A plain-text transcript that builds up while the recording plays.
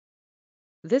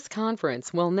This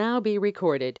conference will now be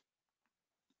recorded.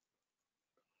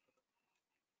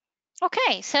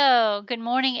 Okay, so good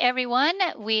morning, everyone.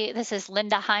 This is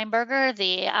Linda Heimberger,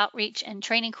 the Outreach and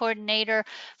Training Coordinator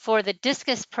for the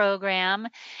Discus program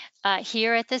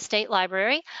here at the State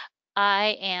Library.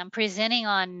 I am presenting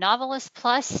on NoveList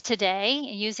Plus today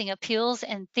using appeals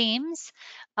and themes.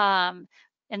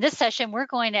 In this session, we're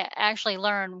going to actually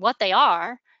learn what they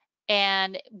are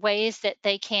and ways that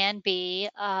they can be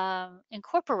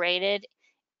incorporated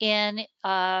in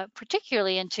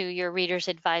particularly into your reader's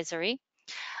advisory.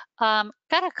 Got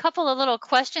a couple of little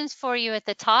questions for you at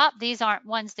the top. These aren't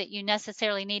ones that you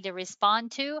necessarily need to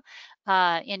respond to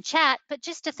in chat, but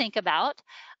just to think about.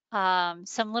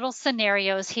 Some little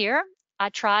scenarios here. I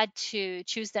tried to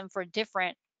choose them for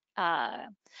uh,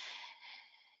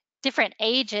 different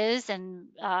ages and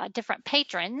different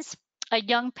patrons. A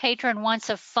young patron wants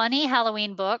a funny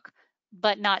Halloween book,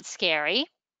 but not scary.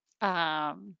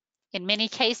 Um, in many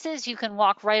cases, you can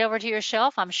walk right over to your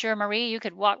shelf. I'm sure, Marie, you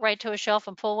could walk right to a shelf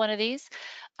and pull one of these.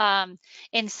 Um,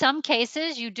 in some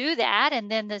cases, you do that, and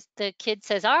then the kid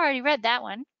says, I already read that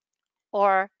one,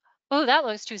 or, oh, that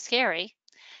looks too scary,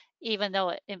 even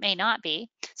though it may not be.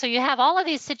 So you have all of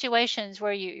these situations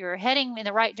where you're heading in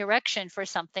the right direction for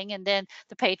something, and then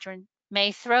the patron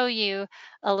may throw you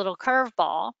a little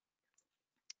curveball.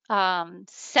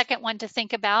 Second one to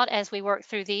think about as we work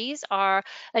through these are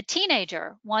a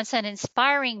teenager wants an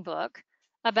inspiring book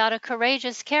about a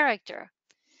courageous character.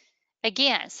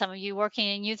 Again, some of you working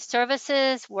in youth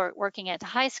services, working at the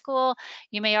high school,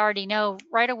 you may already know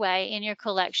right away in your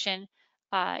collection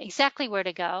exactly where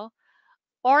to go.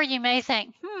 Or you may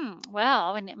think,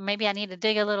 well, and maybe I need to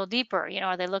dig a little deeper.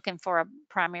 Are they looking for a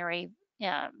primary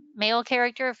male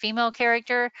character, female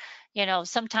character?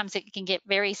 Sometimes it can get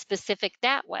very specific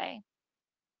that way.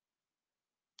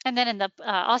 And then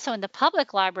also in the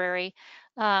public library,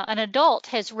 an adult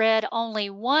has read only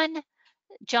one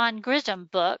John Grisham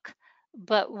book,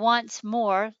 but wants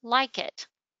more like it.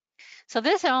 So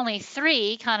this are only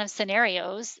three kind of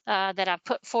scenarios that I've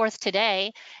put forth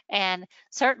today, and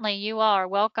certainly you all are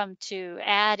welcome to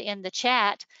add in the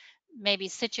chat maybe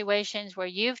situations where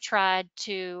you've tried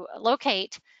to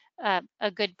locate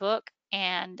a good book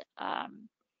and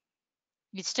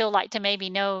you'd still like to maybe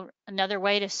know another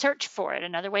way to search for it,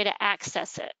 another way to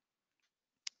access it.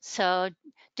 So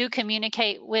do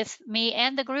communicate with me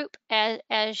and the group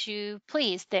as you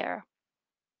please there.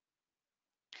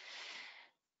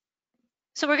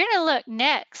 So we're going to look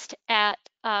next at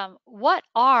what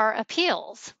are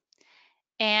appeals.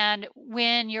 And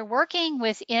when you're working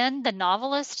within the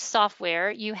NoveList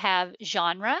software, you have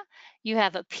genre, you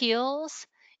have appeals,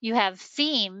 you have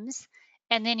themes,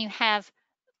 and then you have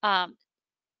um,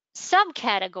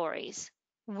 subcategories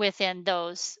within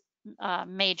those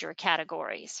major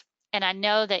categories. And I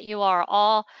know that you are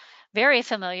all very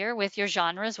familiar with your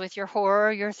genres, with your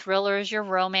horror, your thrillers, your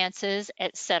romances,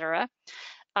 etc.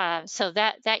 So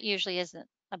that usually isn't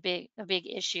a big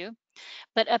issue.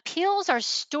 But appeals are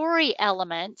story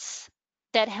elements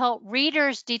that help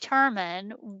readers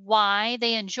determine why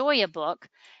they enjoy a book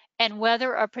and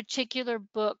whether a particular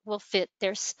book will fit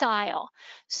their style.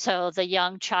 So the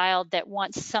young child that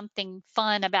wants something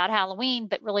fun about Halloween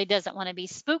but really doesn't want to be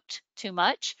spooked too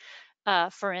much,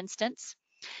 for instance,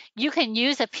 you can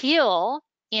use appeal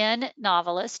in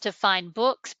NoveList to find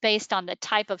books based on the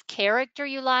type of character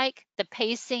you like, the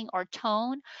pacing or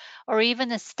tone, or even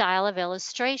the style of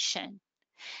illustration.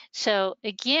 So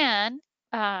again,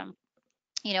 um,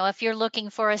 if you're looking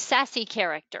for a sassy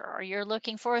character or you're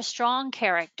looking for a strong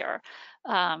character,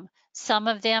 some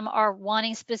of them are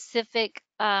wanting specific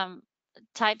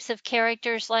types of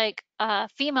characters like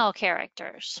female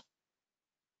characters.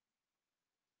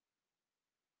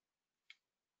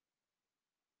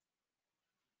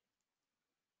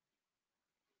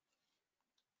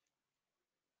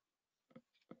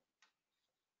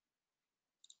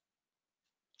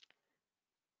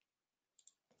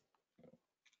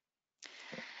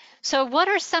 So what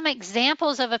are some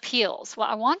examples of appeals? Well,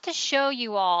 I want to show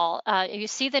you all, you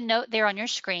see the note there on your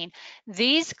screen.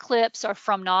 These clips are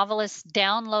from NoveList's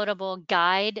downloadable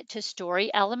guide to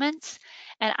story elements.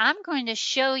 And I'm going to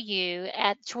show you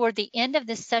toward the end of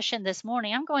this session this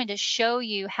morning, I'm going to show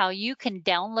you how you can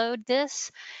download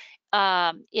this.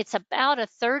 It's about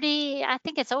I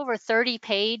think it's over 30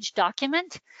 page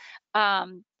document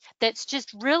um, that's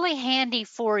just really handy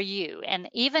for you. And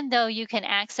even though you can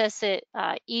access it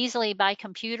easily by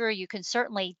computer, you can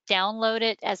certainly download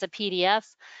it as a PDF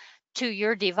to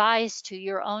your device, to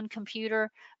your own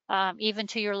computer, even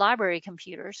to your library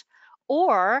computers.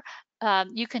 Or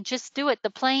you can just do it the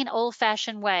plain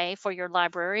old-fashioned way for your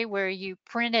library, where you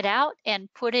print it out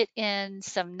and put it in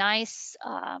some nice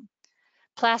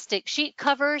plastic sheet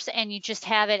covers, and you just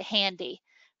have it handy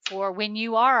for when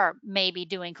you are maybe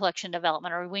doing collection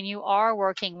development or when you are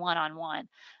working one-on-one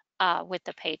with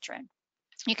the patron.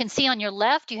 You can see on your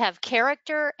left, you have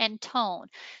character and tone.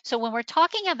 So when we're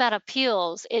talking about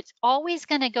appeals, it's always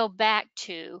going to go back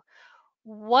to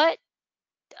what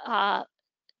uh,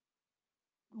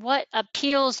 what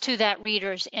appeals to that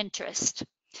reader's interest.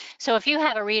 So if you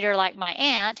have a reader like my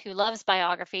aunt who loves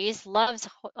biographies, loves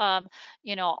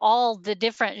all the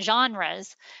different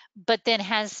genres, but then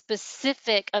has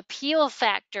specific appeal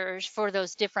factors for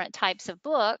those different types of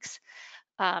books,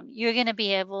 you're going to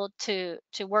be able to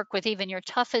work with even your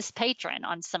toughest patron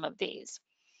on some of these.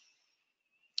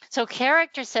 So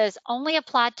character says only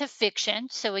applied to fiction.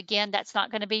 So again, that's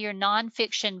not going to be your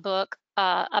nonfiction book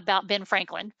about Ben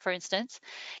Franklin, for instance.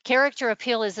 Character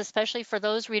appeal is especially for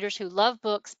those readers who love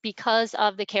books because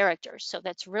of the characters. So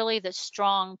that's really the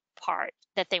strong part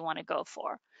that they want to go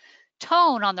for.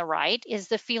 Tone on the right is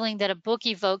the feeling that a book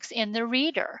evokes in the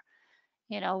reader.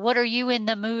 What are you in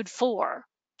the mood for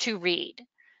to read?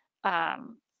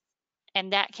 And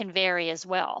that can vary as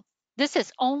well. This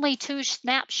is only 2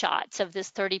 snapshots of this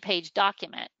 30-page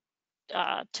document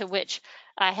to which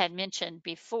I had mentioned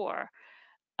before.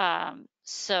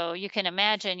 So you can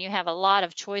imagine you have a lot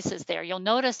of choices there. You'll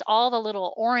notice all the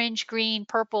little orange, green,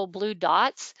 purple, blue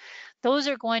dots. Those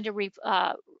are going to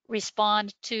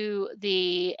respond to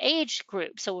the age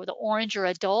group. So the orange are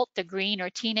adult, the green are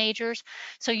teenagers.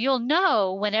 So you'll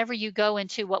know whenever you go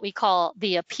into what we call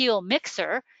the appeal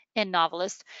mixer in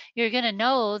NoveList, you're going to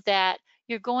know that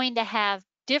you're going to have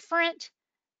different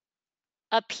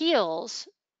appeals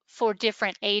for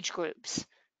different age groups.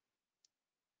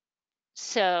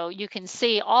 So you can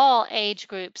see all age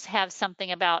groups have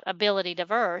something about ability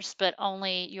diverse, but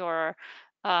only your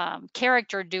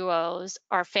character duos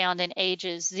are found in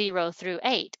ages 0 through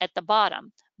 8 at the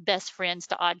bottom. Best friends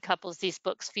to odd couples, these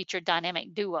books feature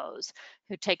dynamic duos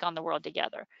who take on the world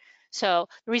together. So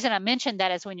the reason I mentioned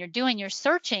that is when you're doing your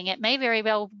searching, it may very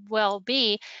well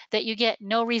be that you get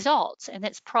no results. And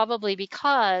it's probably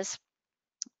because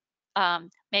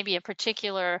maybe a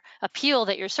particular appeal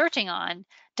that you're searching on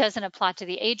doesn't apply to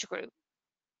the age group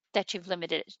that you've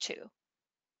limited it to.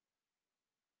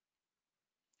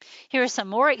 Here are some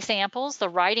more examples: the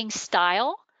writing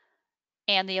style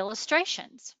and the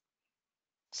illustrations.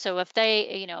 So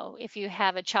if you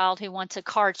have a child who wants a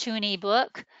cartoony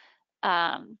book,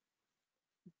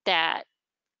 that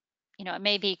it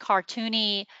may be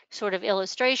cartoony sort of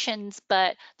illustrations,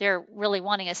 but they're really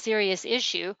wanting a serious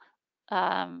issue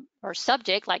or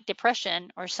subject like depression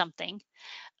or something.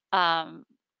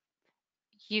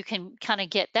 You can kind of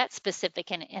get that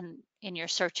specific in your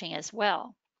searching as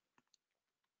well.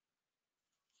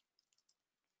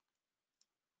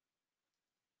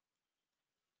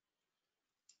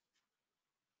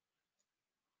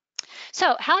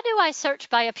 So how do I search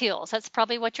by appeals? That's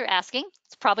probably what you're asking.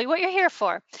 It's probably what you're here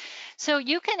for. So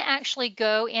you can actually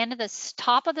go into the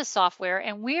top of the software,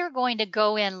 and we are going to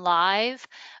go in live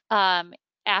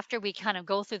after we kind of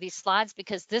go through these slides,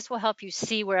 because this will help you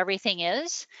see where everything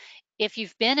is. If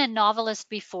you've been in NoveList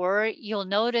before, you'll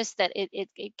notice that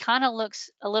it kind of looks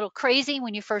a little crazy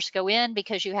when you first go in,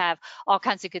 because you have all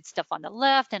kinds of good stuff on the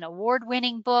left and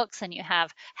award-winning books, and you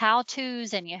have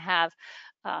how-tos, and you have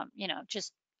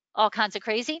just all kinds of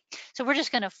crazy. So we're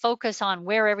just going to focus on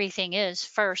where everything is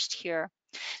first here.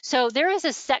 So there is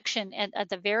a section at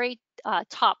the very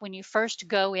top when you first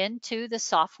go into the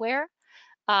software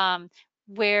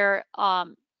where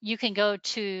you can go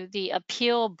to the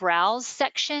appeal browse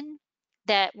section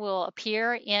that will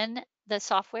appear in the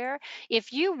software.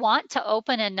 If you want to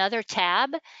open another tab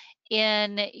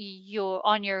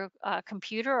on your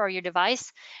computer or your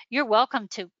device, you're welcome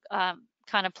to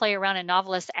kind of play around in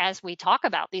NoveList as we talk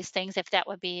about these things, if that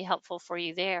would be helpful for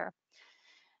you there.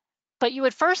 But you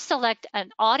would first select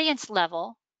an audience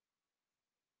level,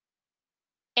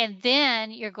 and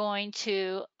then you're going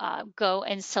to go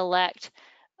and select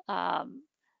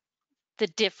the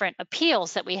different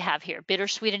appeals that we have here: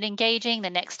 bittersweet and engaging, the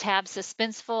next tab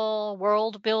suspenseful,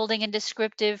 world building and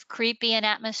descriptive, creepy and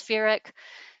atmospheric.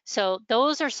 So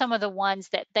those are some of the ones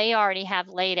that they already have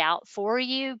laid out for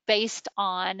you based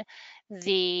on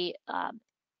the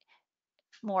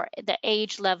the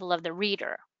age level of the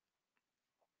reader.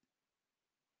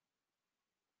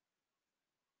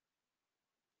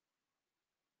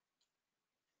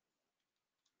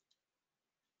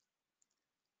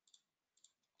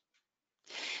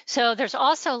 So there's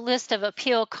also a list of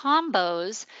appeal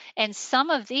combos, and some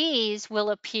of these will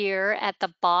appear at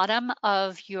the bottom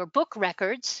of your book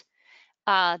records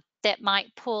that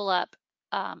might pull up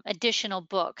additional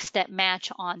books that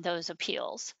match on those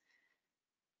appeals.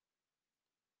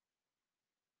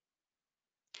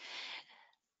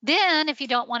 Then if you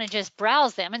don't want to just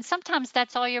browse them, and sometimes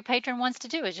that's all your patron wants to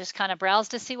do is just kind of browse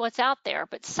to see what's out there,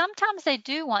 but sometimes they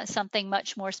do want something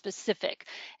much more specific.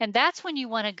 And that's when you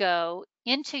want to go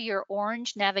into your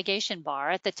orange navigation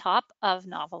bar at the top of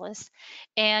NoveList,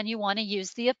 and you want to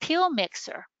use the appeal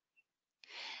mixer.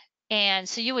 And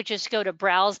so you would just go to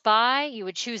browse by, you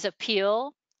would choose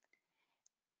appeal,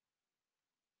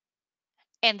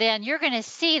 and then you're going to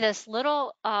see this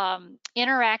little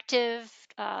interactive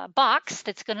box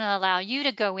that's going to allow you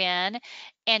to go in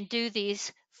and do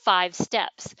these 5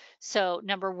 steps. So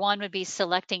number 1 would be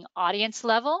selecting audience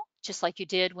level, just like you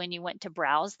did when you went to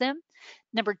browse them.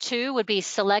 Number 2 would be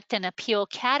select an appeal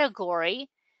category.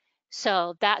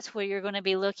 So that's where you're going to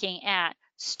be looking at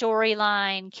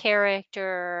storyline,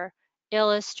 character,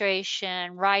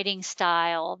 illustration, writing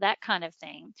style, that kind of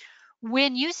thing.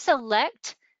 When you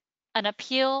select an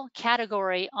appeal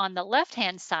category on the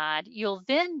left-hand side, you'll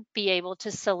then be able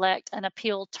to select an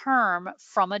appeal term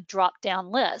from a drop-down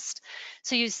list.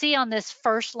 So you see on this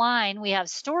first line, we have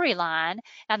storyline,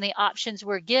 and the options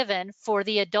we're given for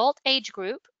the adult age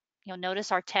group. You'll notice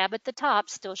our tab at the top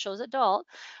still shows adult,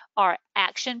 are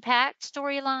action-packed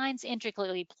storylines,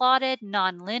 intricately plotted,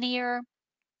 non-linear,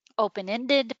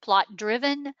 open-ended,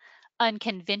 plot-driven,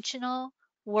 unconventional,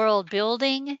 world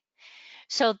building.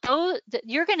 So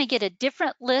you're going to get a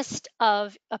different list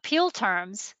of appeal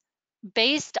terms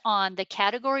based on the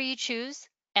category you choose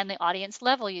and the audience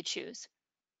level you choose.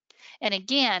 And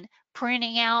again,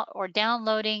 printing out or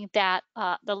downloading that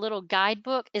the little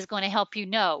guidebook is going to help you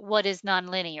know what is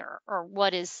nonlinear or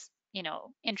what is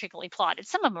intricately plotted.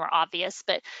 Some of them are obvious,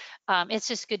 but it's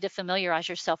just good to familiarize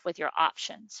yourself with your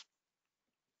options.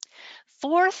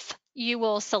 Fourth, you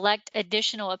will select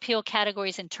additional appeal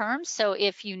categories and terms. So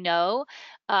if you know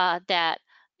that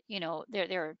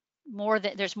there's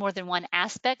more than one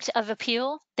aspect of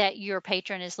appeal that your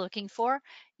patron is looking for,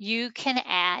 you can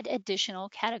add additional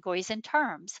categories and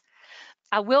terms.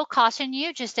 I will caution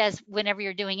you, just as whenever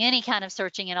you're doing any kind of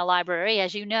searching in a library,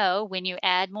 as you know, when you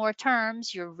add more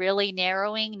terms, you're really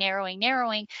narrowing.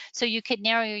 So you could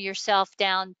narrow yourself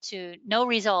down to no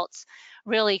results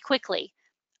really quickly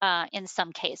in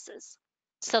some cases.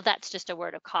 So that's just a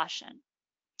word of caution.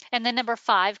 And then number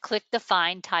 5, click the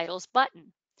Find Titles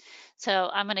button. So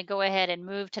I'm going to go ahead and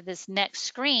move to this next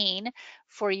screen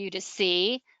for you to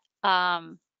see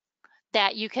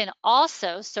that you can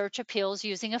also search appeals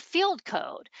using a field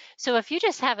code. So if you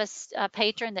just have a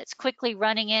patron that's quickly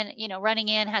running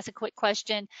in, has a quick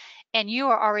question, and you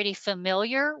are already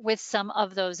familiar with some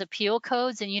of those appeal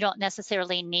codes and you don't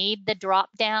necessarily need the drop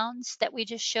downs that we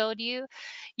just showed you,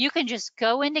 you can just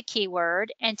go into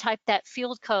keyword and type that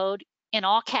field code in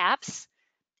all caps,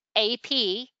 AP,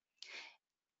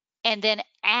 and then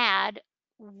add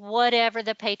whatever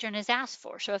the patron has asked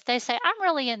for. So if they say, I'm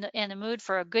really in the mood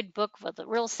for a good book with a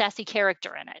real sassy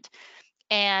character in it,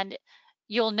 and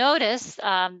you'll notice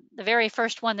the very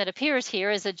first one that appears here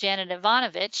is a Janet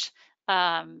Ivanovich,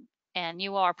 and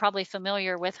you are probably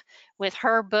familiar with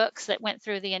her books that went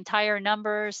through the entire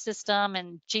number system,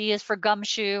 and G is for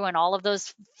gumshoe, and all of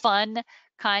those fun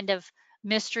kind of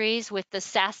mysteries with the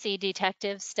sassy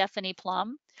detective Stephanie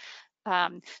Plum.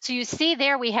 So you see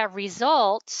there we have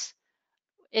results.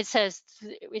 It says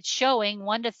it's showing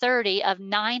 1 to 30 of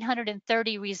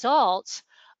 930 results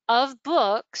of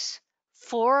books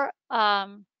for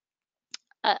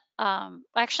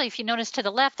actually, if you notice to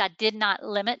the left, I did not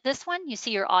limit this one. You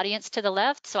see your audience to the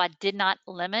left, so I did not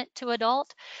limit to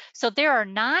adult. So there are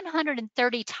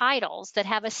 930 titles that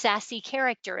have a sassy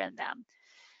character in them.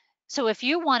 So if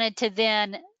you wanted to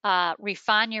then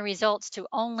refine your results to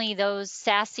only those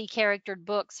sassy charactered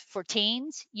books for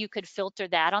teens, you could filter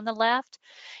that on the left.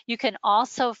 You can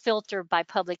also filter by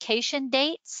publication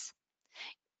dates.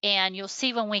 And you'll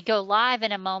see when we go live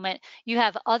in a moment, you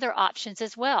have other options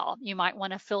as well. You might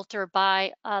want to filter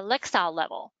by Lexile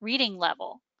level, reading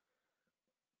level.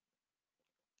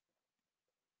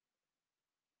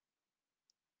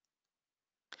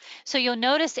 So you'll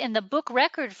notice in the book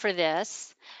record for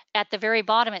this, at the very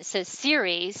bottom, it says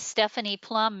series, Stephanie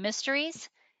Plum Mysteries,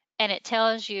 and it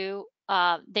tells you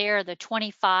there the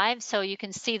 25. So you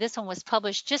can see this one was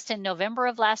published just in November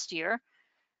of last year,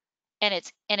 and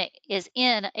it is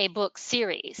in a book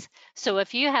series. So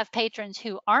if you have patrons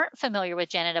who aren't familiar with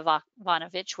Janet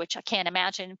Ivanovich, which I can't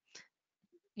imagine,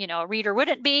 a reader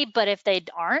wouldn't be, but if they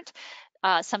aren't,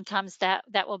 sometimes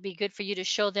that will be good for you to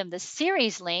show them the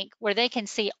series link where they can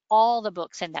see all the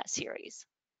books in that series.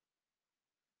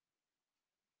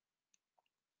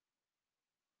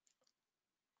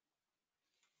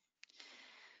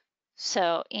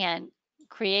 So in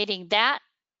creating that,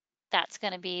 that's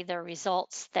going to be the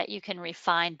results that you can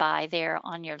refine by there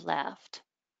on your left.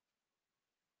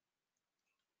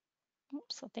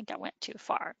 Oops, I think I went too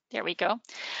far. There we go.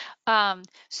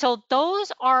 So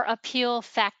those are appeal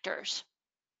factors.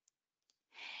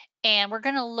 And we're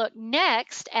going to look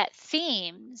next at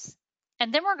themes.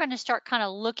 And then we're going to start kind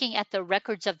of looking at the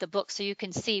records of the book so you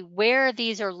can see where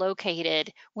these are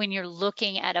located when you're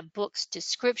looking at a book's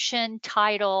description,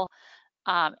 title,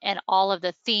 and all of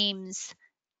the themes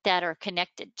that are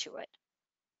connected to it.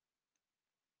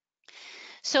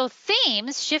 So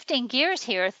themes, shifting gears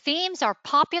here, themes are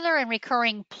popular and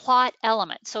recurring plot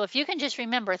elements. So if you can just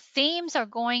remember, themes are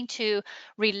going to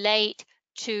relate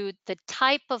to the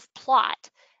type of plot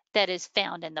that is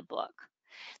found in the book.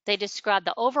 They describe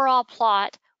the overall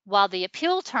plot, while the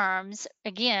appeal terms,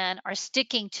 again, are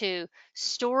sticking to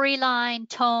storyline,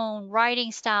 tone,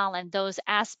 writing style, and those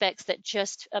aspects that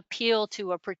just appeal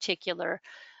to a particular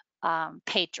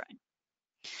patron.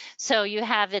 So you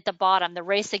have at the bottom the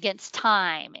race against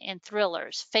time in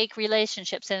thrillers, fake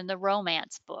relationships in the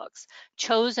romance books,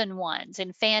 chosen ones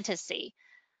in fantasy.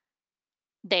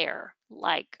 There,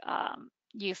 like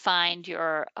you find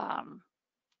your uh,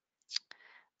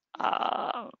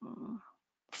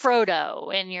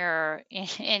 Frodo in your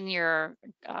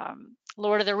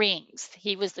Lord of the Rings.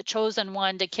 He was the chosen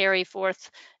one to carry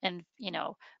forth and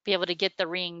be able to get the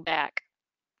ring back.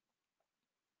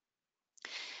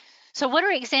 So what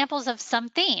are examples of some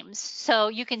themes? So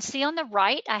you can see on the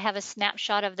right, I have a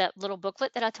snapshot of that little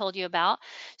booklet that I told you about.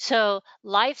 So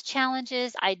life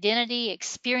challenges, identity,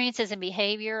 experiences and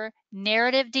behavior,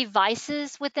 narrative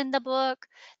devices within the book,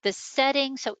 the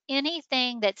setting, so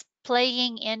anything that's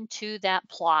playing into that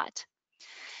plot.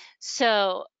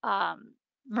 So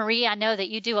Marie, I know that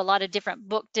you do a lot of different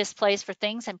book displays for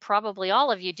things, and probably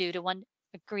all of you do to one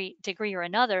degree or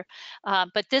another.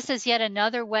 But this is yet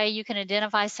another way you can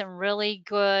identify some really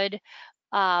good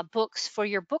books for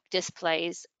your book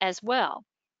displays as well.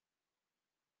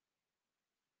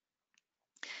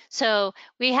 So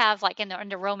we have, like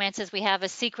under romances, we have a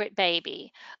secret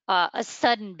baby, a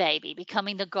sudden baby,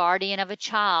 becoming the guardian of a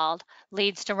child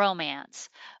leads to romance.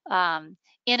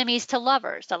 Enemies to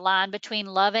lovers, the line between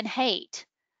love and hate.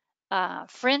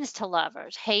 Friends to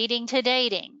lovers, hating to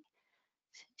dating.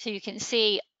 So you can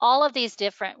see all of these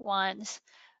different ones.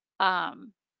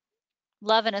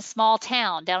 Love in a small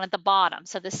town down at the bottom.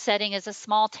 So the setting is a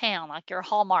small town, like your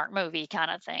Hallmark movie kind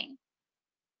of thing.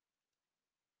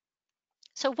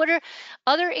 So what are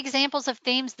other examples of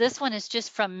themes? This one is just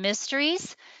from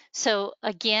mysteries. So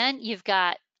again, you've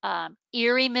got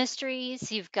eerie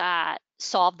mysteries. You've got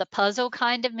solve the puzzle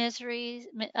kind of mysteries,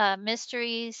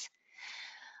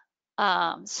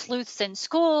 sleuths in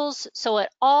schools. So it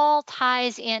all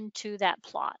ties into that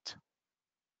plot.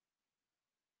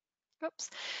 Oops.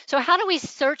 So how do we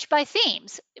search by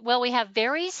themes? Well, we have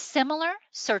very similar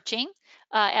searching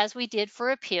as we did for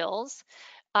appeals.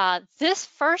 This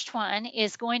first one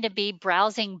is going to be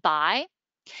browsing by.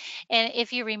 And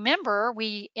if you remember,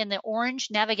 we in the orange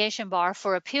navigation bar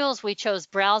for appeals, we chose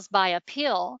browse by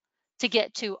appeal to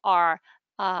get to our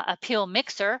appeal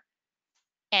mixer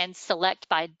and select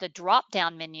by the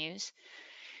drop-down menus.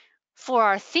 For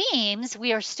our themes,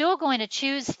 we are still going to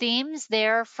choose themes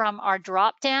there from our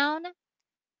drop-down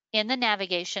in the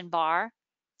navigation bar.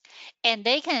 And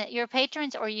your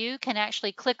patrons or you can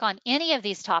actually click on any of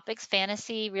these topics,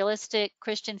 fantasy, realistic,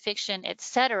 Christian fiction,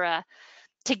 etc.,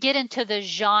 to get into the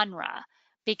genre.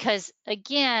 Because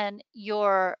again,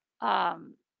 your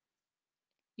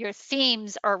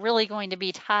themes are really going to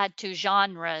be tied to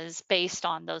genres based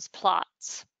on those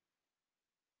plots.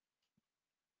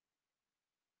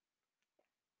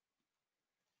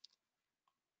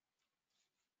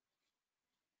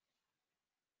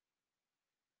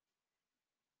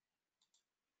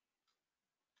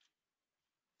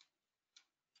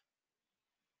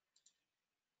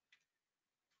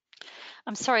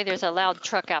 I'm sorry, there's a loud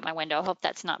truck out my window. I hope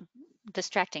that's not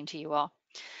distracting to you all.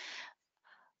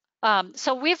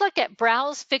 So we've looked at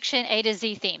browse fiction A to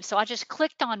Z themes. So I just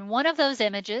clicked on one of those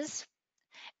images,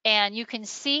 and you can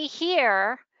see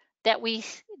here that we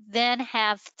then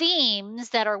have themes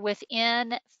that are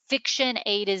within fiction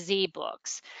A to Z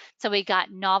books. So we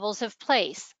got novels of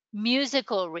place,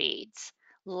 musical reads,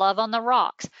 love on the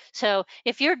rocks. So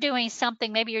if you're doing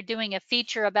something, maybe you're doing a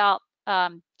feature about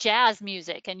jazz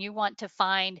music and you want to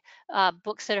find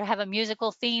books that have a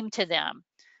musical theme to them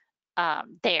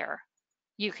there.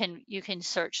 you can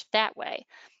search that way.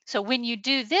 So when you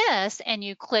do this and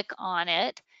you click on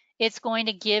it, it's going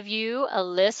to give you a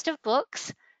list of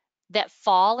books that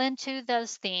fall into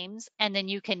those themes, and then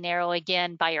you can narrow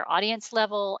again by your audience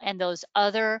level and those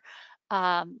other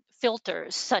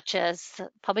filters, such as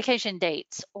publication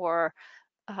dates or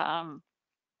um,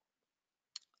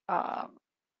 uh,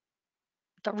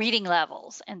 the reading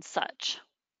levels and such.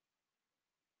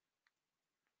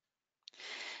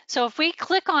 So if we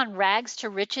click on Rags to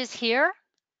Riches here,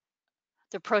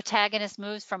 the protagonist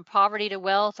moves from poverty to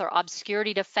wealth or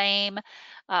obscurity to fame,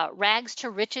 rags to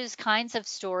riches kinds of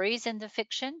stories in the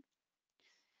fiction.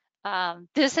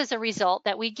 This is a result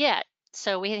that we get.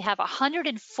 So we have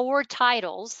 104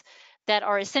 titles that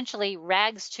are essentially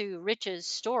rags to riches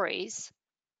stories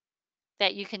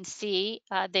that you can see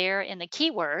there in the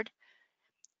keyword.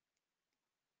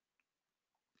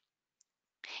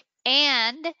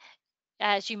 And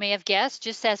as you may have guessed,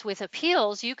 just as with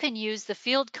appeals, you can use the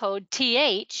field code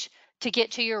TH to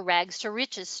get to your rags to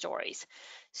riches stories.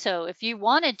 So if you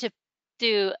wanted to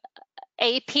do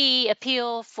AP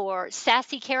appeal for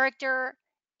sassy character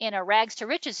in a rags to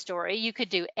riches story, you could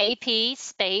do AP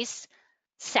space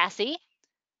sassy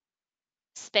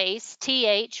space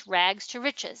TH rags to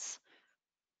riches,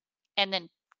 and then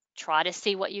try to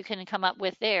see what you can come up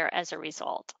with there as a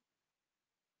result.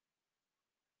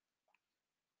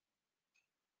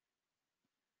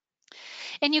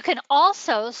 And you can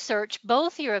also search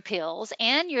both your appeals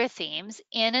and your themes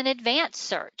in an advanced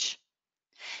search.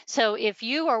 So if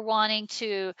you are wanting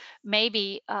to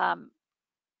maybe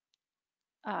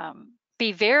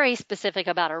be very specific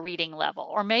about a reading level,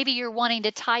 or maybe you're wanting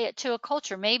to tie it to a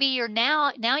culture. Maybe you're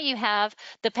now you have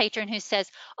the patron who says,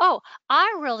 "Oh,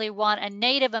 I really want a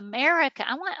Native American.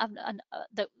 I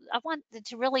want it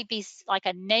to really be like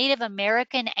a Native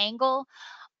American angle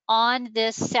on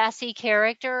this sassy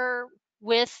character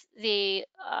with the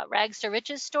rags to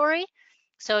riches story."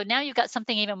 So now you've got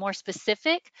something even more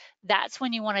specific. That's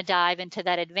when you want to dive into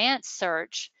that advanced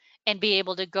search and be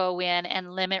able to go in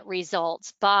and limit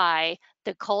results by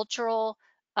the cultural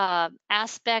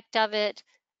aspect of it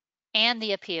and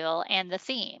the appeal and the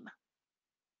theme.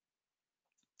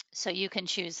 So you can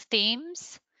choose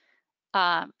themes,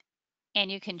 um,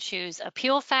 and you can choose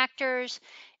appeal factors,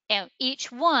 and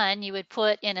each one you would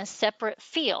put in a separate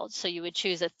field. So you would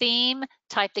choose a theme,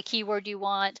 type the keyword you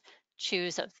want,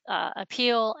 choose a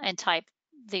appeal, and type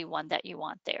the one that you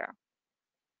want there.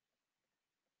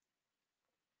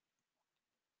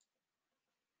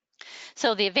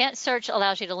 So the advanced search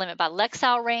allows you to limit by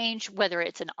Lexile range, whether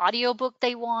it's an audiobook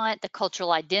they want, the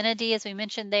cultural identity, as we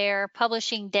mentioned there,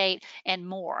 publishing date, and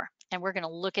more. And we're going to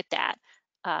look at that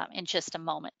in just a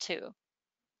moment too.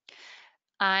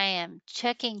 I am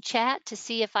checking chat to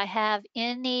see if I have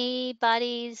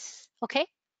anybody's, okay.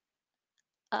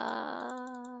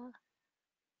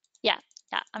 Yeah,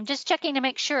 I'm just checking to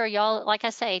make sure y'all, like I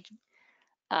say,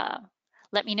 uh,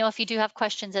 let me know if you do have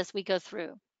questions as we go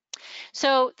through.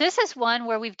 So this is one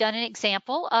where we've done an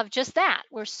example of just that.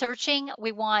 We're searching,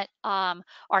 we want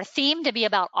our theme to be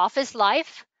about office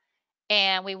life,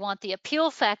 and we want the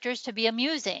appeal factors to be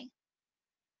amusing.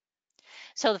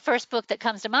 So the first book that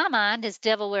comes to my mind is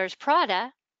Devil Wears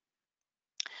Prada,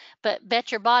 but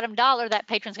bet your bottom dollar that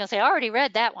patron's gonna say, I already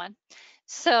read that one.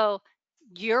 So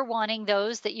you're wanting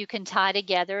those that you can tie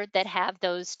together that have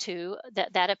those two,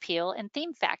 that appeal and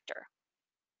theme factor.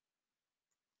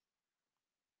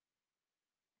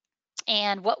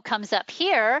 And what comes up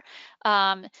here,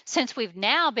 since we've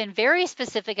now been very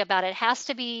specific about it, has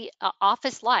to be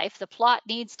office life. The plot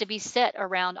needs to be set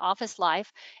around office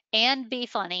life and be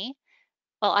funny.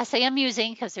 Well, I say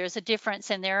amusing because there's a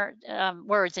difference in their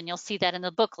words, and you'll see that in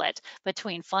the booklet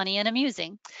between funny and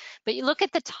amusing. But you look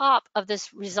at the top of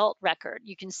this result record,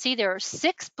 you can see there are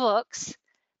 6 books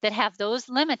that have those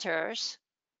limiters.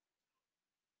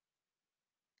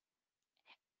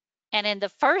 And in the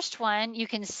first one, you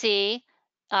can see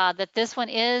that this one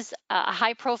is a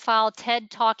high-profile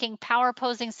TED-talking,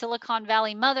 power-posing Silicon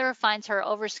Valley mother finds her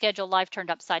overscheduled life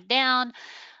turned upside down,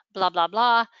 blah, blah,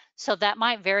 blah. So that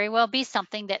might very well be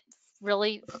something that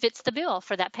really fits the bill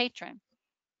for that patron.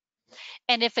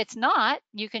 And if it's not,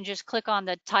 you can just click on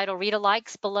the title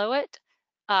read-alikes below it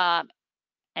and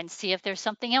see if there's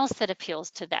something else that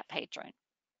appeals to that patron.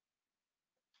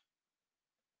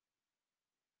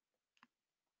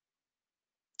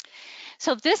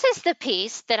 So this is the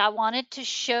piece that I wanted to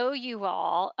show you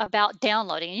all about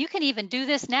downloading. And you can even do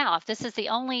this now. If this is the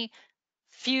only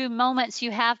few moments you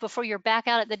have before you're back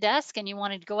out at the desk and you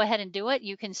want to go ahead and do it,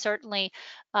 you can certainly,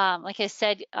 like I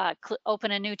said, open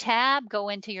a new tab, go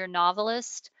into your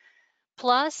NoveList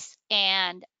Plus,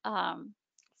 and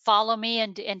follow me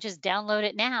and just download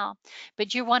it now.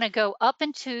 But you want to go up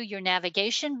into your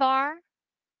navigation bar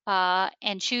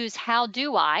and choose How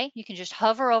Do I? You can just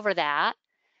hover over that.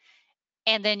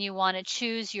 And then you want to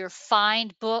choose your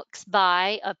Find Books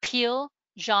by Appeal,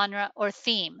 Genre, or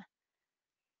Theme.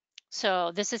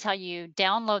 So this is how you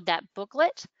download that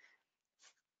booklet.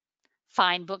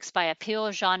 Find books by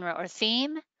appeal, genre, or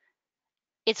theme.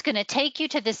 It's going to take you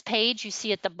to this page you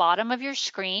see at the bottom of your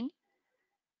screen,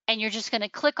 and you're just going to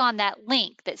click on that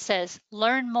link that says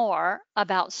Learn More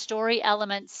about Story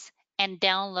Elements and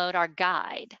download our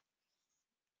guide.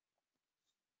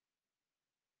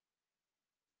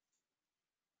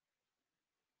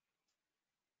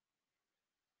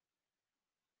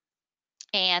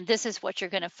 And this is what you're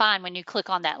going to find when you click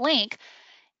on that link.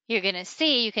 You're going to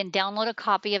see you can download a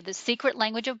copy of The Secret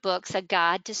Language of Books, a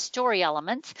guide to story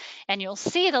elements. And you'll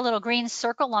see the little green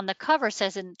circle on the cover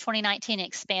says in 2019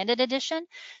 expanded edition.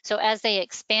 So as they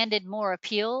expanded more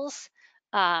appeals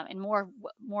and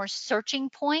more searching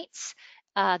points,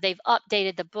 they've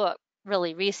updated the book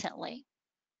really recently.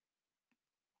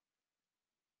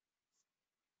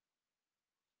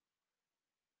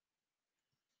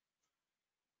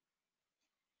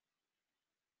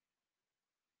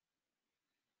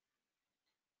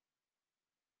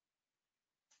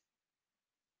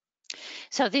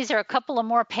 So these are a couple of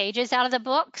more pages out of the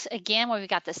books. Again, where we've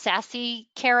got the sassy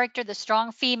character, the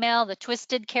strong female, the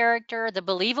twisted character, the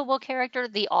believable character,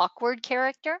 the awkward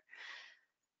character.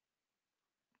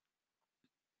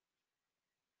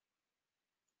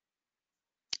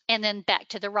 And then back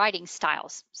to the writing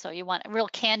styles. So you want a real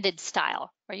candid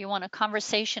style, or you want a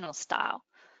conversational style.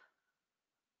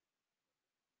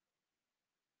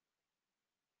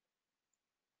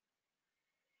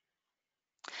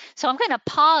 So I'm going to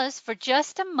pause for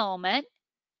just a moment,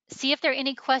 see if there are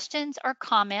any questions or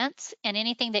comments, and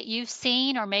anything that you've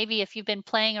seen, or maybe if you've been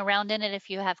playing around in it, if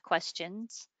you have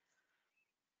questions.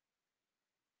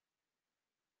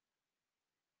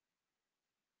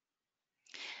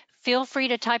 Feel free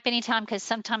to type anytime, because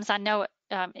sometimes I know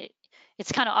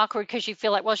it's kind of awkward because you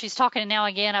feel like, well, she's talking now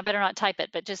again, I better not type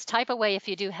it, but just type away if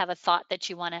you do have a thought that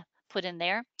you want to put in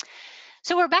there.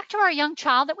 So we're back to our young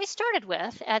child that we started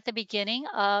with at the beginning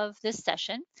of this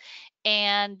session,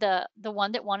 and the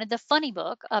one that wanted the funny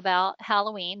book about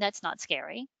Halloween that's not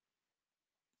scary.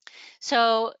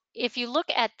 So if you look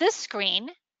at this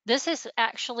screen, this is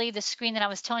actually the screen that I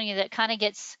was telling you that kind of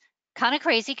gets kind of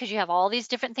crazy because you have all these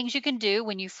different things you can do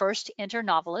when you first enter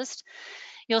NoveList.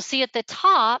 You'll see at the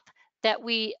top that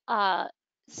we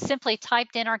simply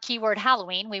typed in our keyword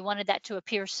Halloween. We wanted that to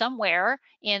appear somewhere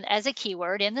in as a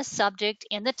keyword in the subject,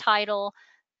 in the title,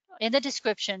 in the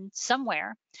description,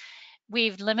 somewhere.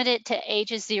 We've limited it to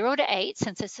ages 0 to 8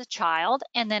 since it's a child.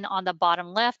 And then on the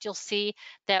bottom left, you'll see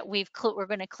that we're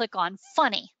going to click on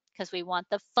funny because we want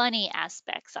the funny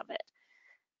aspects of it.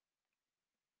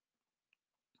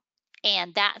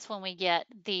 And that's when we get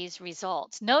these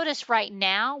results. Notice right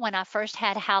now, when I first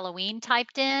had Halloween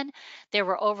typed in, there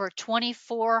were over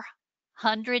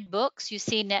 2,400 books. You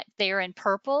see that there in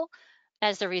purple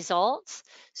as the results.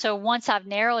 So once I've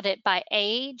narrowed it by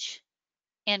age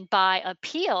and by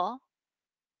appeal,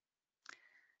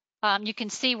 you can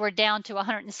see we're down to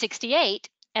 168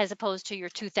 as opposed to your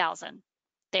 2,000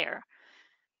 there.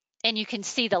 And you can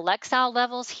see the Lexile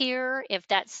levels here, if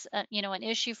that's an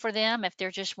issue for them, if they're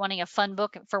just wanting a fun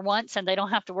book for once and they don't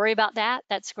have to worry about that,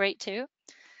 that's great too.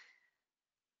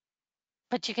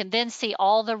 But you can then see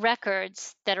all the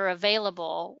records that are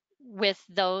available with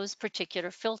those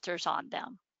particular filters on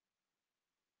them.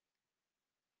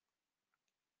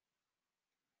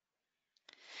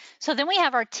 So then we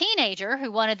have our teenager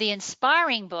who wanted the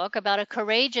inspiring book about a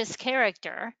courageous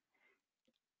character.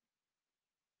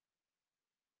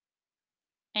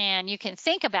 And you can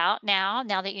think about now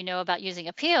that you know about using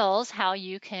appeals, how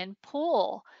you can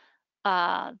pull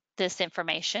this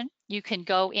information. You can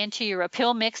go into your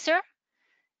appeal mixer.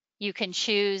 You can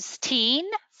choose teen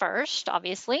first,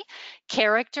 obviously,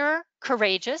 character,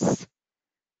 courageous,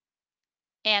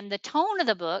 and the tone of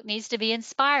the book needs to be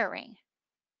inspiring.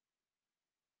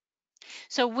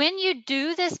 So when you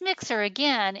do this mixer,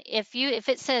 again, if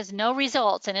it says no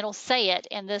results, and it'll say it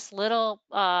in this little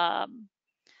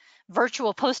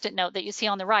virtual post-it note that you see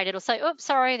on the right, it'll say, oops,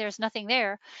 sorry, there's nothing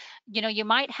there. You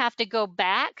might have to go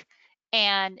back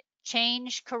and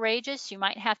change courageous. You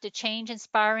might have to change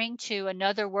inspiring to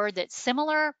another word that's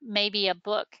similar. Maybe a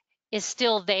book is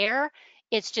still there.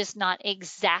 It's just not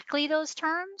exactly those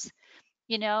terms,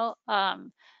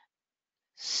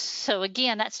 so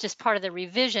again, that's just part of the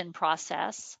revision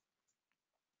process.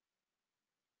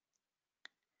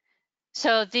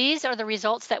 So these are the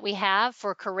results that we have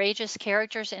for courageous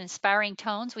characters and inspiring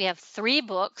tones. We have 3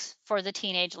 books for the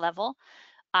teenage level: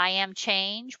 I Am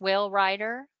Change, Whale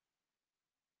Rider.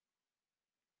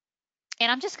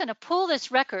 And I'm just going to pull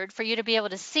this record for you to be able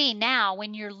to see now.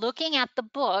 When you're looking at the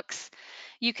books,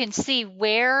 you can see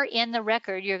where in the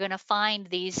record you're going to find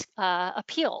these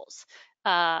appeals.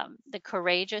 The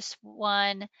courageous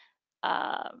one,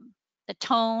 the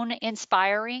tone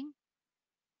inspiring.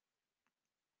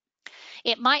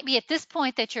 It might be at this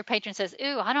point that your patron says,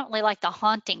 ooh, I don't really like the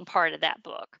haunting part of that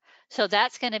book. So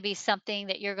that's going to be something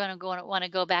that you're going to want to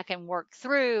go back and work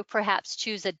through, perhaps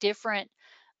choose a different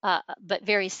but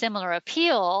very similar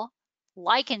appeal,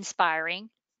 like inspiring,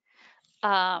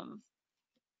 but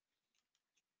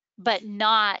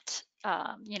not,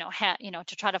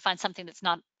 to try to find something that's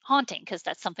not haunting, because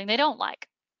that's something they don't like.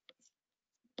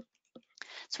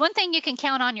 It's one thing you can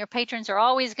count on: your patrons are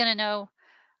always going to know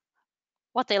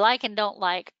what they like and don't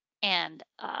like, and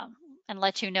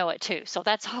let you know it too. So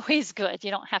that's always good. You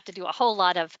don't have to do a whole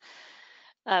lot of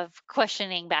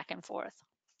questioning back and forth.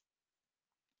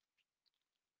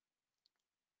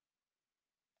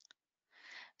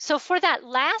 So for that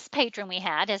last patron we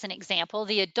had, as an example,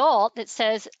 the adult that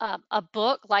says a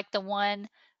book like the one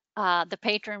the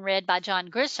patron read by John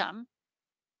Grisham.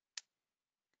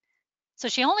 So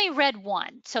she only read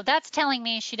one. So that's telling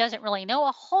me she doesn't really know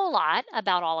a whole lot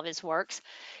about all of his works.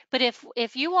 But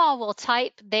if you all will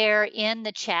type there in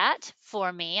the chat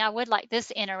for me, I would like this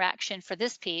interaction for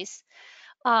this piece.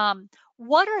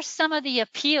 What are some of the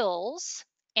appeals?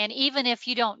 And even if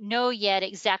you don't know yet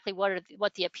exactly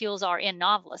what the appeals are in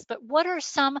NoveList, but what are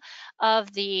some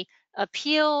of the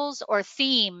appeals or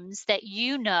themes that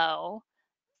you know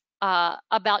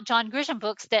about John Grisham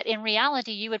books that in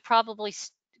reality you would probably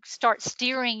start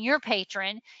steering your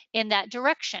patron in that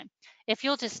direction? If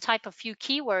you'll just type a few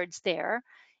keywords there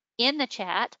in the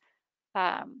chat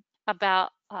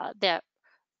about that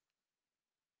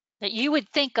you would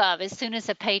think of as soon as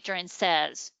a patron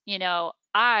says,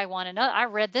 I want to know, I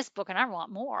read this book and I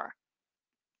want more.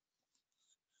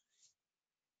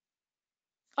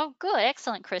 Oh, good.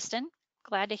 Excellent, Kristen.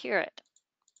 Glad to hear it.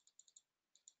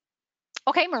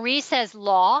 Okay, Marie says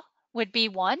law would be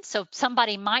one. So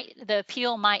the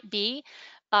appeal might be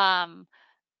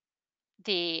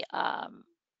the,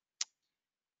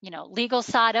 legal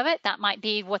side of it. That might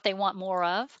be what they want more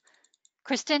of.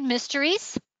 Kristen,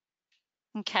 mysteries.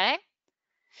 Okay.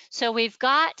 So we've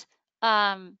got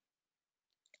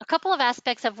a couple of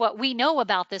aspects of what we know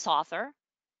about this author.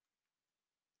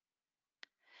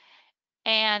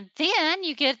 And then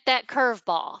you get that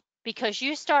curveball, because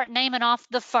you start naming off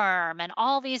the firm and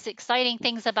all these exciting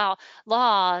things about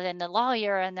law and the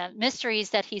lawyer and the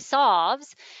mysteries that he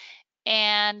solves.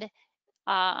 And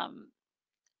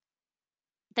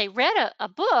they read a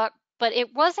book, but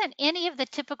it wasn't any of the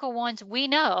typical ones we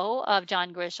know of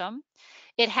John Grisham.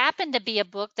 It happened to be a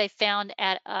book they found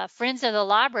at a Friends of the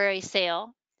Library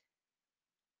sale.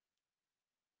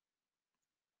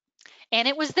 And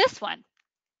it was this one.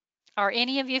 Are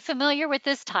any of you familiar with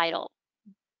this title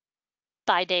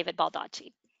by David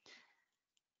Baldacci?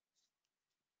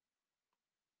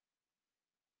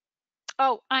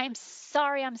 Oh, I'm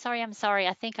sorry.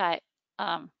 I think I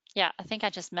think I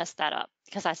just messed that up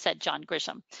because I said John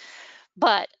Grisham.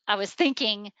 But I was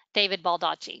thinking David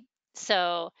Baldacci.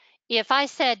 So if I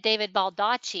said David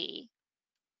Baldacci,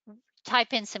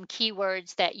 type in some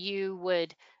keywords that you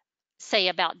would say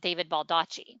about David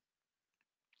Baldacci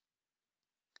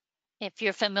if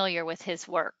you're familiar with his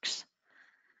works.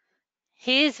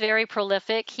 He's very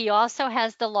prolific. He also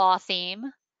has the law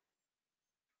theme.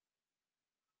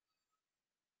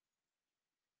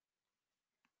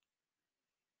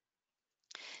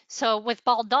 So with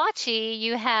Baldacci,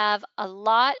 you have a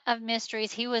lot of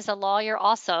mysteries. He was a lawyer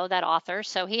also, that author,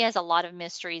 so he has a lot of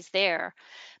mysteries there.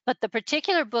 But the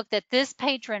particular book that this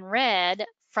patron read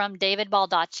from David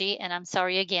Baldacci, and I'm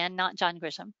sorry again, not John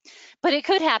Grisham, but it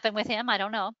could happen with him, I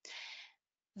don't know.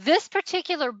 This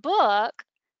particular book,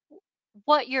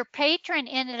 what your patron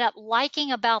ended up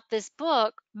liking about this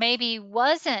book maybe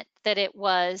wasn't that it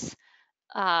was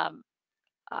um,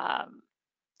 um,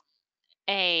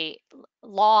 a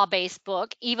law-based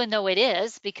book, even though it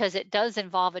is, because it does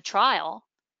involve a trial.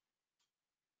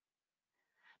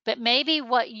 But maybe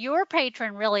what your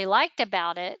patron really liked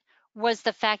about it was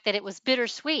the fact that it was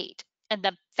bittersweet, and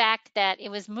the fact that it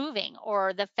was moving,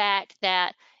 or the fact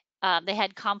that they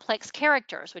had complex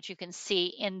characters, which you can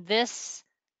see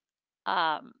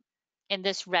um, in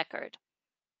this record.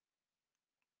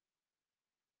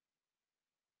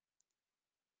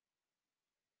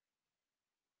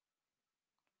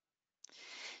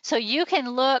 So you can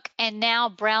look and now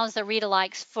browse the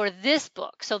read-alikes for this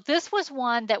book. So this was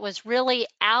one that was really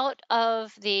out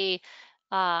of the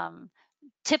um,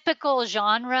 typical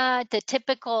genre, the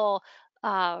typical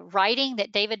writing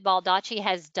that David Baldacci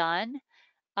has done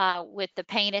with The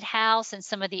Painted House and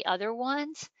some of the other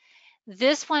ones.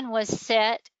 This one was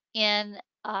set in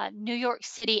New York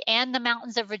City and the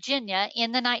mountains of Virginia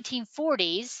in the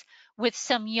 1940s with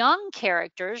some young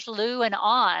characters, Lou and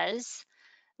Oz,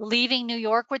 leaving New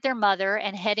York with their mother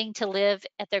and heading to live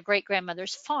at their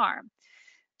great-grandmother's farm.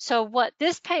 So what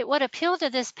appealed to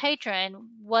this patron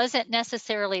wasn't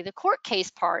necessarily the court case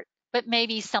part, but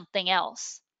maybe something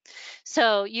else.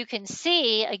 So you can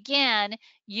see, again,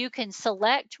 you can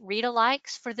select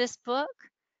read-alikes for this book,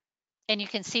 and you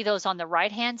can see those on the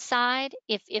right-hand side.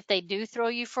 If they do throw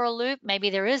you for a loop,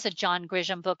 maybe there is a John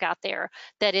Grisham book out there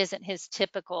that isn't his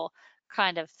typical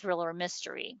kind of thriller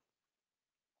mystery.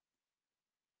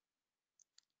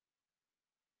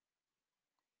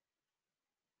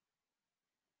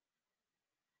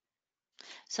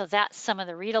 So that's some of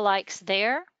the read-alikes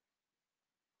there.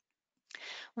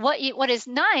 What is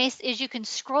nice is you can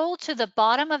scroll to the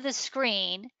bottom of the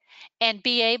screen and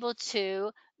be able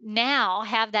to now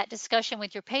have that discussion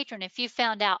with your patron. If you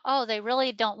found out, oh, they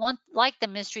really don't like the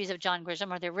mysteries of John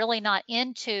Grisham, or they're really not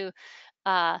into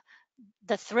uh,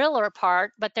 the thriller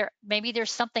part, but maybe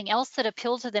there's something else that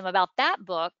appealed to them about that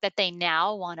book that they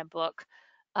now want a book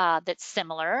that's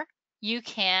similar. You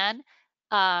can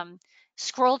um,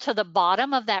 scroll to the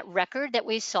bottom of that record that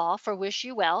we saw for Wish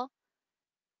You Well,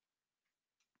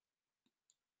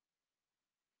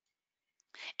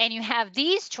 and you have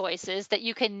these choices that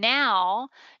you can now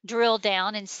drill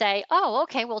down and say, oh,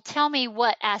 okay, well, tell me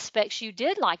what aspects you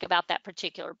did like about that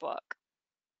particular book.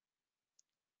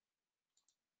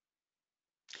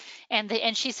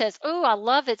 And she says, oh, I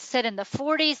love it's set in the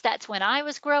 40s. That's when I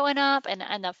was growing up,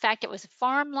 and the fact it was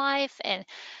farm life. And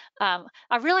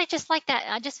I really just like that.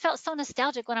 I just felt so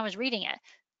nostalgic when I was reading it.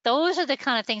 Those are the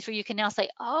kind of things where you can now say,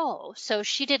 oh, so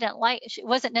she didn't like, it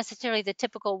wasn't necessarily the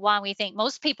typical one we think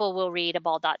most people will read a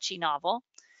Baldacci novel.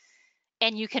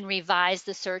 And you can revise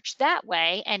the search that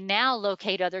way and now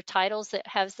locate other titles that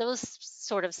have those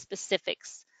sort of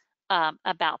specifics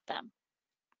about them.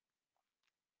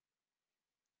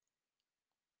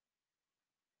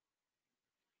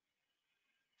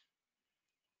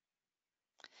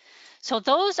 So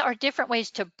those are different ways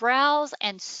to browse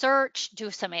and search, do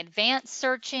some advanced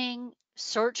searching,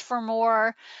 search for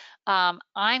more.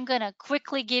 I'm going to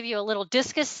quickly give you a little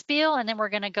discus spiel, and then we're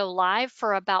going to go live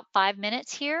for about 5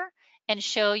 minutes here and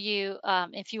show you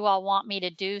if you all want me to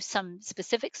do some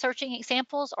specific searching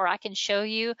examples, or I can show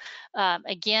you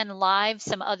again live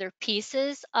some other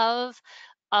pieces of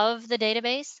the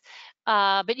database.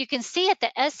 But you can see at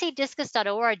the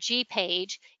scdiscus.org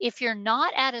page, if you're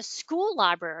not at a school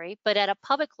library, but at a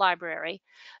public library,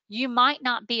 you might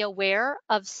not be aware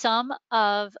of some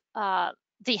of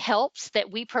the helps that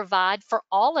we provide for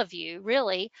all of you,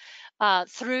 really,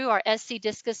 through our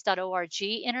scdiscus.org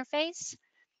interface.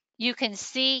 You can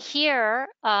see here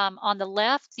on the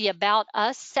left, the About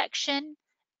Us section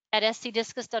at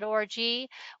scdiscus.org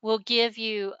will give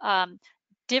you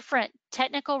different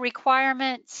technical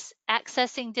requirements,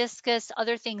 accessing Discus,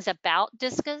 other things about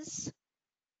Discus.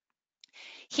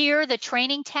 Here, the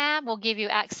training tab will give you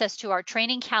access to our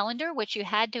training calendar, which you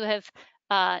had to have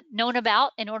known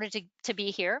about in order to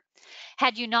be here.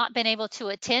 Had you not been able to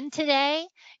attend today,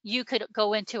 you could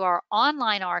go into our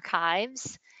online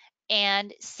archives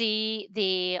and see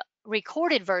the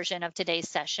recorded version of today's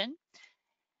session.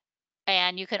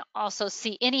 And you can also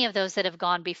see any of those that have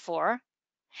gone before.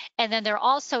 And then there are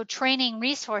also training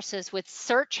resources with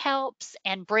search helps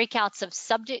and breakouts of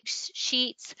subject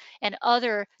sheets and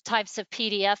other types of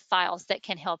PDF files that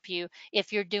can help you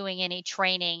if you're doing any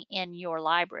training in your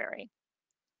library.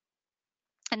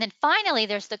 And then finally,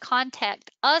 there's the Contact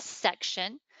Us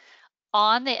section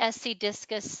on the SC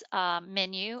Discus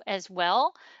menu as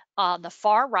well on the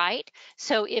far right.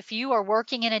 So if you are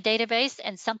working in a database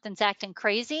and something's acting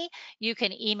crazy, you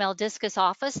can email Discus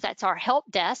office. That's our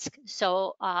help desk.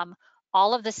 So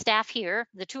all of the staff here,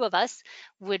 the two of us,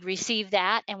 would receive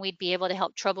that, and we'd be able to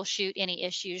help troubleshoot any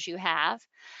issues you have.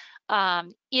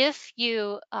 If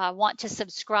you want to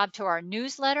subscribe to our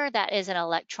newsletter, that is an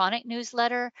electronic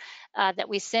newsletter that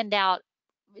we send out.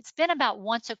 It's been about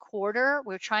once a quarter.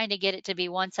 We're trying to get it to be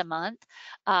once a month,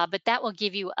 but that will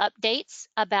give you updates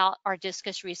about our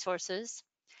Discus resources.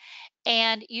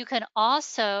 And you can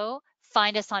also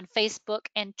find us on Facebook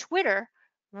and Twitter,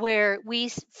 where we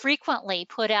frequently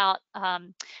put out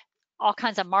all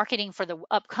kinds of marketing for the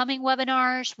upcoming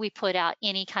webinars. We put out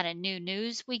any kind of new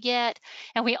news we get.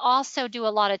 And we also do a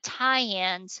lot of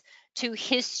tie-ins to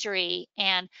history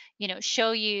and,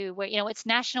 show you where, it's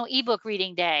National Ebook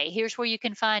Reading Day. Here's where you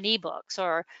can find ebooks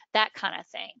or that kind of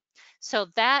thing. So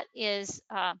that is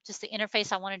just the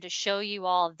interface I wanted to show you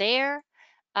all there.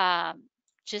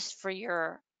 Just for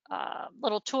your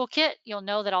little toolkit, you'll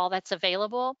know that all that's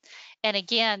available. And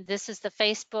again, this is the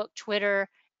Facebook, Twitter,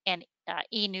 and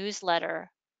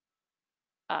e-newsletter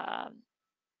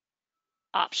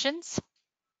options.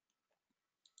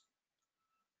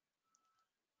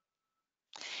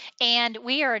 And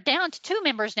we are down to 2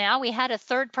 members now. We had a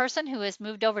third person who has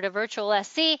moved over to Virtual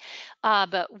SC,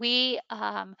 but we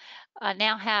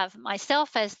now have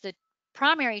myself as the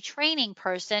primary training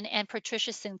person, and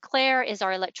Patricia Sinclair is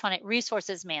our electronic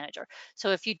resources manager.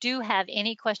 So if you do have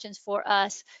any questions for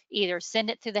us, either send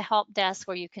it to the help desk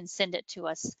or you can send it to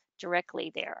us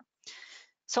directly there.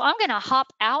 So I'm going to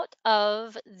hop out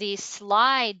of the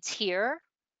slides here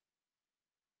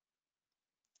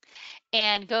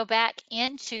and go back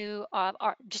into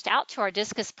just out to our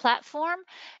Discus platform.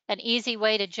 An easy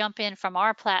way to jump in from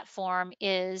our platform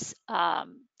is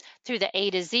through the A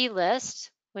to Z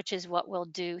list, which is what we'll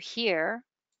do here.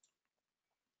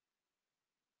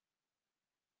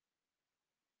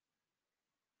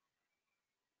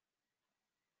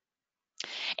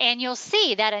 And you'll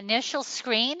see that initial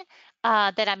screen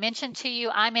that I mentioned to you.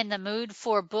 I'm in the mood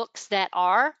for books that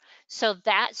are. So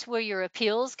that's where your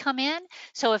appeals come in.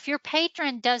 So if your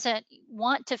patron doesn't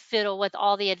want to fiddle with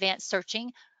all the advanced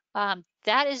searching,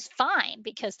 that is fine,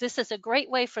 because this is a great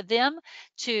way for them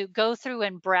to go through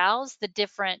and browse the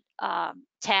different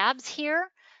tabs here,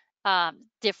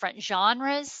 different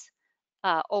genres,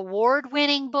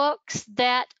 award-winning books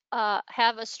that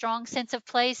have a strong sense of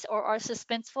place or are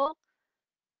suspenseful.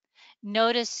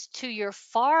 Notice to your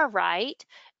far right,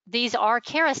 these are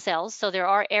carousels, so there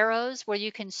are arrows where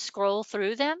you can scroll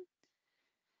through them.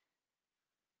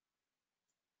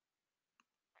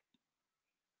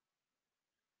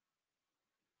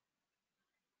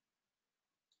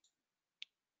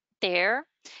 There.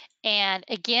 And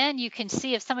again, you can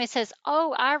see if somebody says,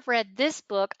 oh, I've read this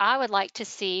book, I would like to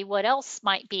see what else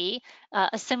might be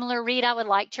a similar read I would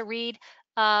like to read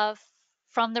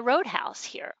from the Roadhouse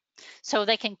here. So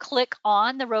they can click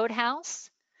on the Roadhouse.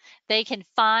 They can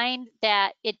find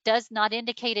that it does not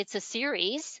indicate it's a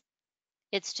series.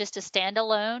 It's just a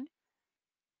standalone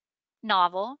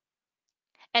novel.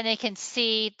 And they can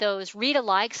see those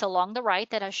read-alikes along the right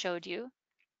that I showed you.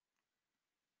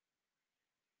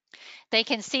 They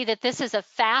can see that this is a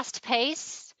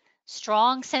fast-paced,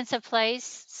 strong sense of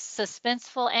place,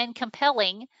 suspenseful and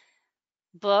compelling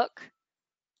book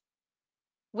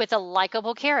with a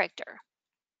likable character.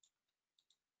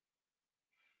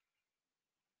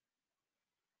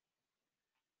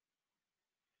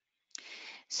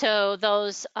 So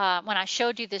those, when I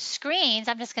showed you the screens,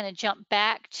 I'm just going to jump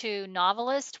back to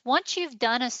NoveList. Once you've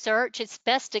done a search, it's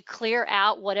best to clear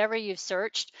out whatever you've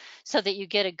searched so that you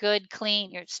get a good,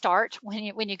 clean start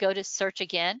when you go to search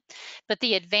again. But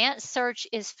the advanced search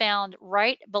is found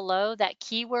right below that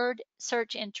keyword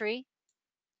search entry.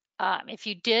 If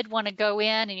you did want to go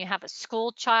in and you have a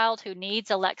school child who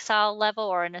needs a Lexile level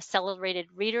or an accelerated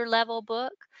reader level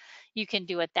book, you can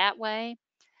do it that way.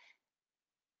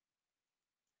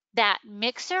 That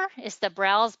mixer is the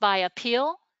browse by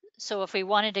appeal. So if we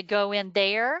wanted to go in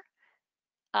there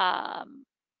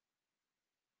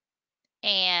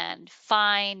and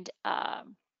find,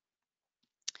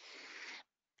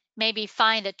 maybe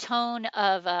find a tone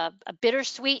of a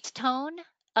bittersweet tone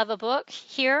of a book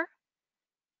here,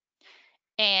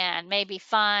 and maybe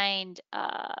find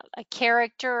a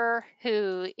character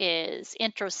who is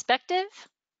introspective.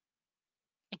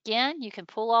 Again, you can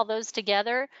pull all those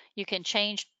together. You can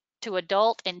change to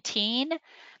adult and teen.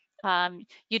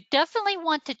 You definitely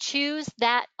want to choose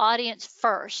that audience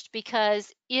first,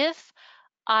 because if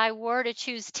I were to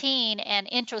choose teen and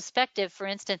introspective, for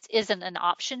instance, isn't an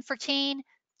option for teen,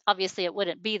 obviously it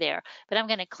wouldn't be there. But I'm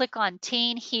going to click on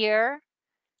teen here.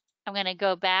 I'm going to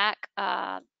go back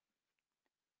to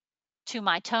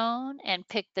my tone and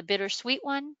pick the bittersweet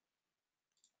one.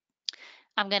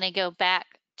 I'm going to go back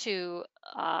to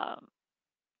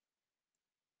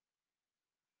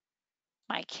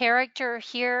my character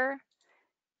here,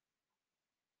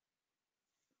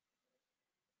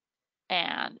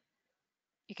 and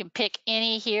you can pick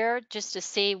any here just to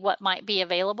see what might be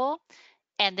available,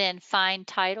 and then find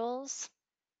titles.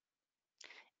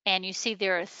 And you see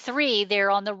there are 3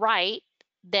 there on the right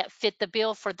that fit the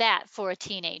bill for that for a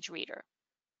teenage reader.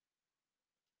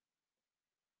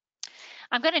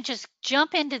 I'm going to just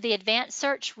jump into the advanced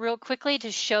search real quickly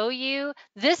to show you.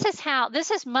 This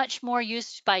is much more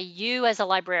used by you as a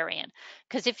librarian,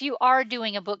 because if you are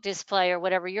doing a book display or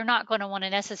whatever, you're not going to want to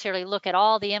necessarily look at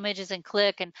all the images and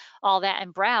click and all that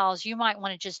and browse. You might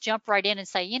want to just jump right in and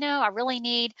say, I really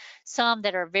need some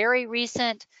that are very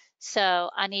recent. So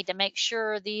I need to make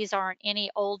sure these aren't any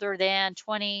older than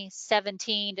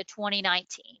 2017 to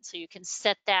 2019. So you can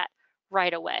set that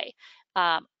right away.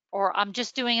 Or I'm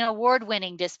just doing an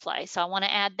award-winning display, so I want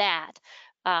to add that.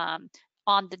 Down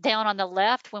on the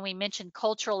left, when we mentioned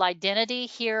cultural identity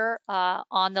here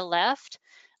on the left,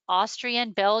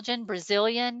 Austrian, Belgian,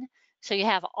 Brazilian. So you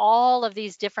have all of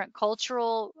these different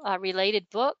cultural related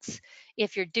books.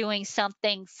 If you're doing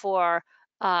something for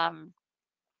um,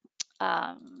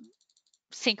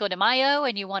 Cinco de Mayo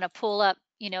and you want to pull up,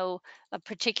 a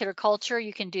particular culture,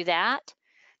 you can do that.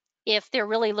 If they're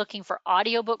really looking for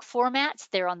audiobook formats,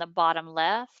 they're on the bottom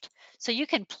left. So you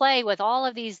can play with all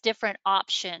of these different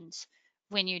options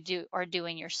when you are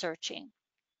doing your searching.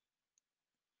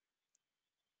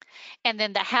 And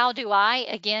then the how do I,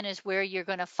 again, is where you're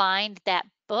going to find that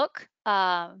book,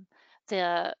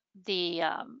 the the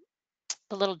um,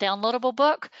 the little downloadable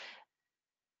book.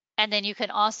 And then you can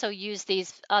also use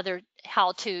these other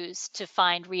how-tos to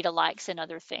find read-alikes and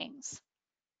other things.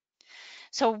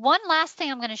 So one last thing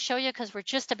I'm going to show you, because we're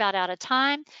just about out of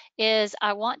time, is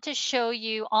I want to show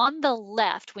you on the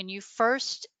left, when you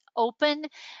first open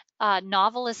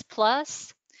NoveList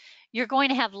Plus, you're going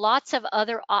to have lots of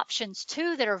other options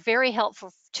too that are very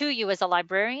helpful to you as a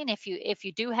librarian. If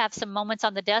you do have some moments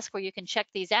on the desk where you can check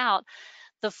these out,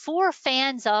 the 4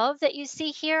 fans of that you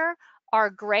see here are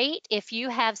great if you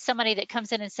have somebody that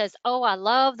comes in and says, oh, I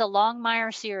love the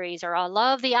Longmire series, or I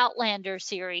love the Outlander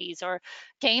series, or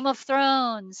Game of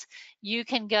Thrones. You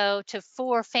can go to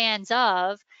 4 fans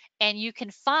of, and you can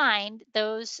find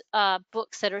those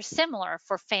books that are similar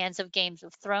for fans of Games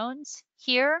of Thrones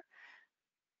here.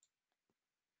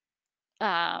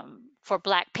 For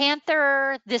Black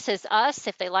Panther, This Is Us,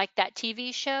 if they like that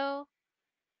TV show.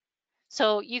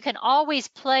 So you can always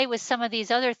play with some of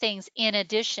these other things in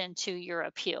addition to your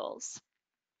appeals.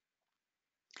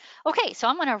 Okay, so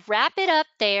I'm going to wrap it up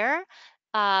there.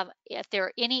 If there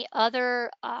are any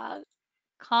other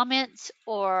comments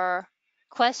or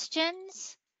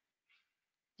questions,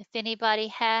 if anybody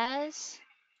has,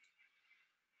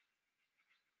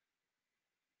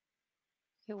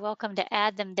 you're welcome to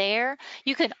add them there.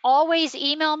 You can always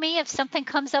email me if something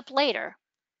comes up later.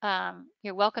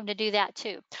 You're welcome to do that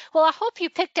too. Well, I hope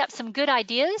you picked up some good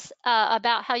ideas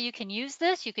about how you can use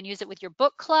this. You can use it with your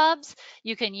book clubs.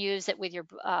 You can use it with your,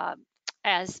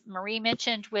 as Marie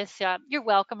mentioned, with, you're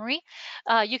welcome, Marie.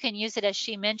 You can use it, as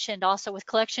she mentioned, also with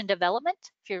collection development,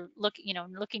 if you're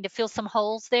looking to fill some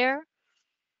holes there.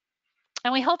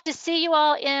 And we hope to see you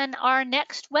all in our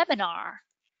next webinar.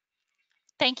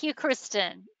 Thank you,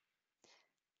 Kristen.